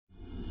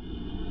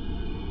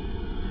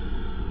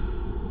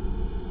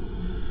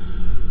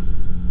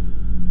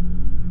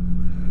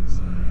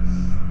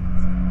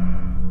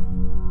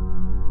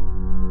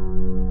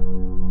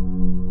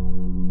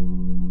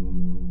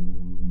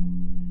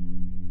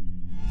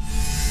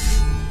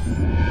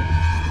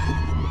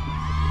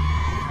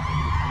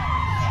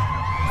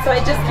So I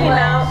just came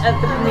out at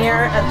the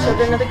premiere of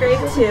Children of the Grave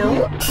 2,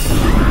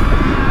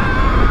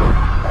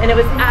 and it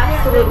was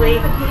absolutely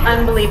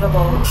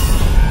unbelievable.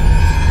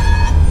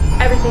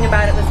 Everything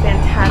about it was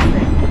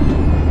fantastic.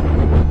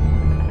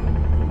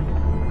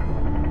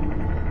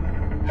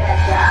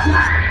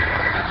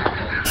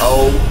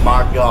 Oh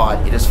my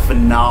God, it is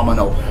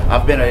phenomenal.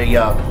 I've been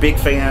a big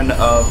fan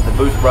of the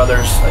Booth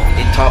Brothers.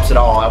 It tops it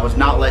all. I was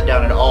not let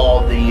down at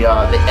all. The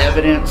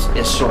evidence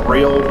is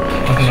surreal.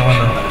 Look in the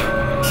window.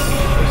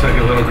 Looks like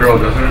a little girl,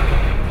 doesn't it?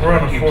 We're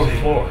on the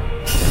 4th floor.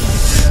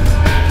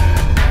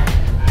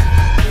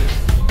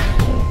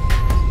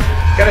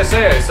 Gotta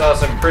say, I saw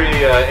some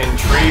pretty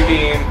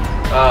intriguing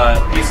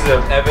pieces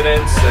of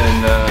evidence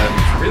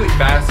and really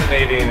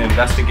fascinating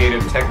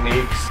investigative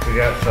techniques. We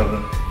got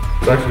something.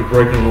 It's actually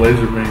breaking the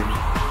laser beams.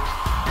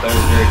 That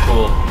was very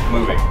cool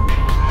movie.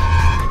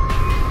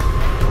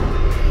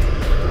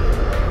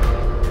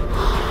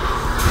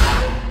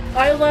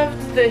 I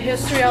loved the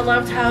history. I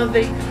loved how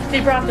they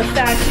brought the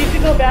facts. You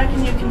could go back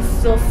and you can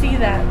still see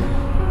that.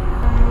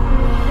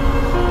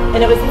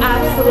 And it was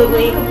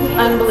absolutely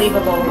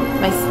unbelievable.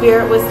 My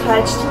spirit was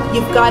touched.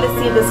 You've got to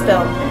see this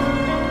film.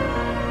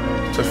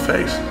 It's a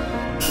face.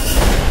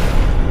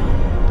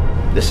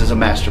 This is a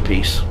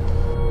masterpiece.